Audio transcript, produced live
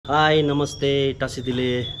Hi, namaste,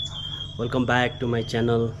 Tasidile. Welcome back to my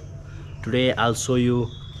channel. Today I'll show you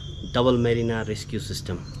double marina rescue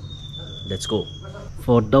system. Let's go.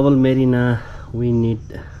 For double marina, we need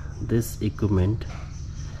this equipment: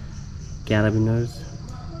 carabiners,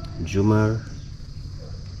 jumar,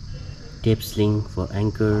 tape sling for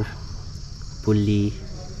anchor, pulley,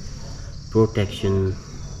 protection,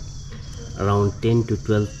 around 10 to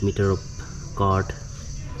 12 meter of cord,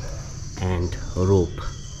 and rope.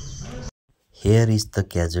 Here is the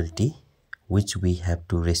casualty which we have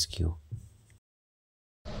to rescue.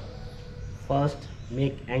 First,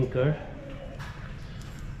 make anchor.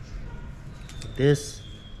 This.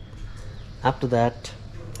 After that,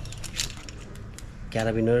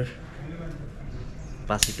 carabiner.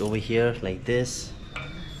 Pass it over here like this.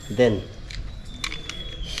 Then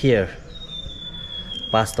here,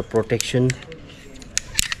 pass the protection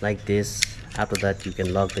like this. After that, you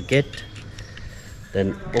can lock the gate.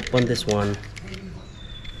 Then open this one.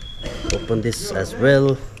 Open this as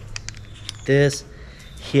well. This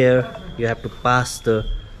here you have to pass the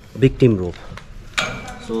victim rope.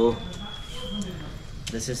 So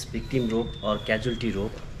this is victim rope or casualty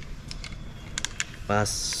rope.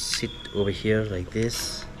 Pass it over here like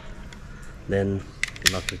this, then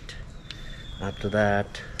lock it. After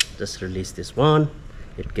that, just release this one,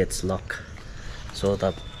 it gets locked. So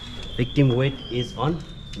the victim weight is on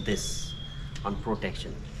this, on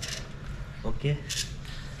protection. Okay,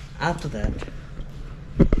 after that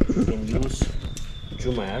you can use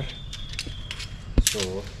jumar.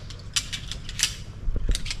 So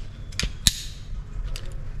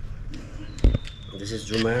this is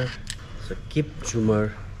jumar. So keep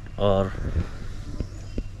jumar or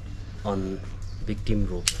on victim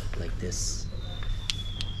rope like this.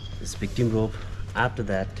 This victim rope. After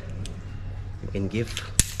that, you can give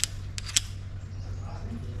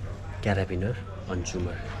carabiner on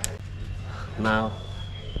jumar. Now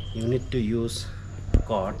you need to use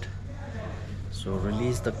cord. So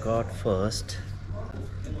release the cord first.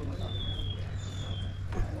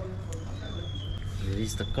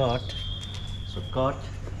 Release the cord. So cord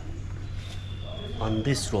on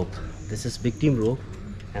this rope. This is victim rope,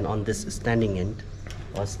 and on this standing end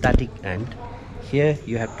or static end, here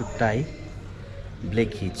you have to tie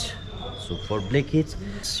black hitch. So for black hitch,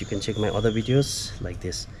 you can check my other videos like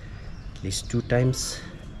this, at least 2 times.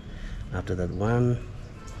 After that, 1,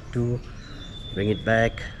 2, bring it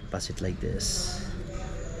back, pass it like this.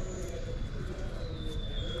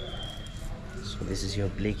 So this is your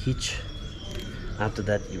black hitch. After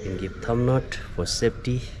that, you can give thumb knot for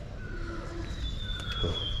safety.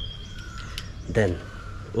 Then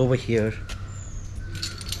over here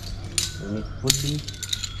we need pulley.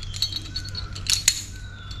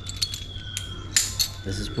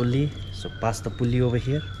 This is pulley. So pass the pulley over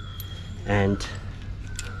here and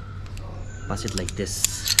pass it like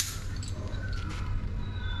this.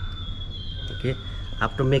 Okay,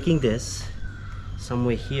 after making this,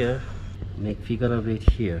 somewhere here, make figure of 8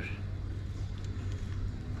 here.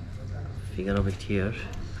 Figure of 8 here.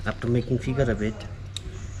 After making figure of 8,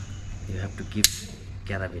 you have to give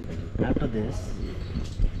carabiner. After this,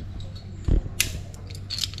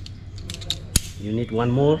 you need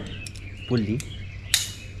one more pulley.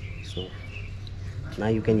 So now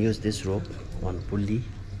you can use this rope on pulley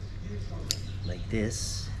like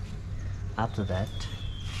this. After that,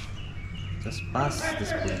 just pass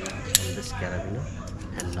this pulley on this carabiner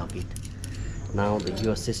and lock it. Now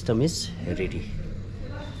your system is ready.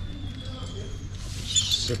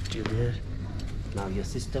 Shift you there. Now your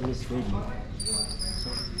system is ready. So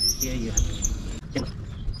here you have to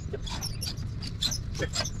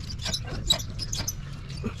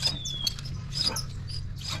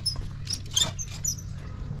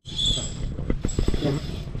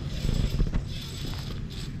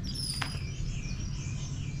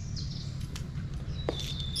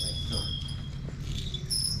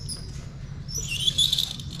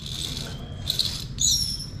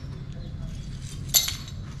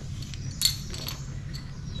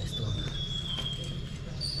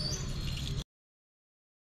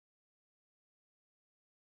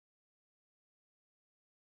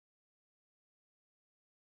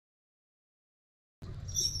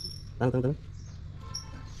Tang.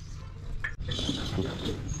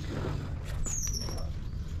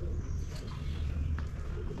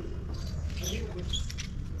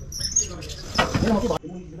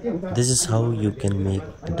 This is how you can make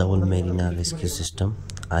the double marina rescue system.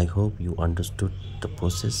 I hope you understood the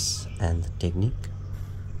process and the technique.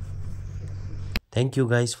 Thank you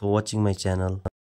guys for watching my channel.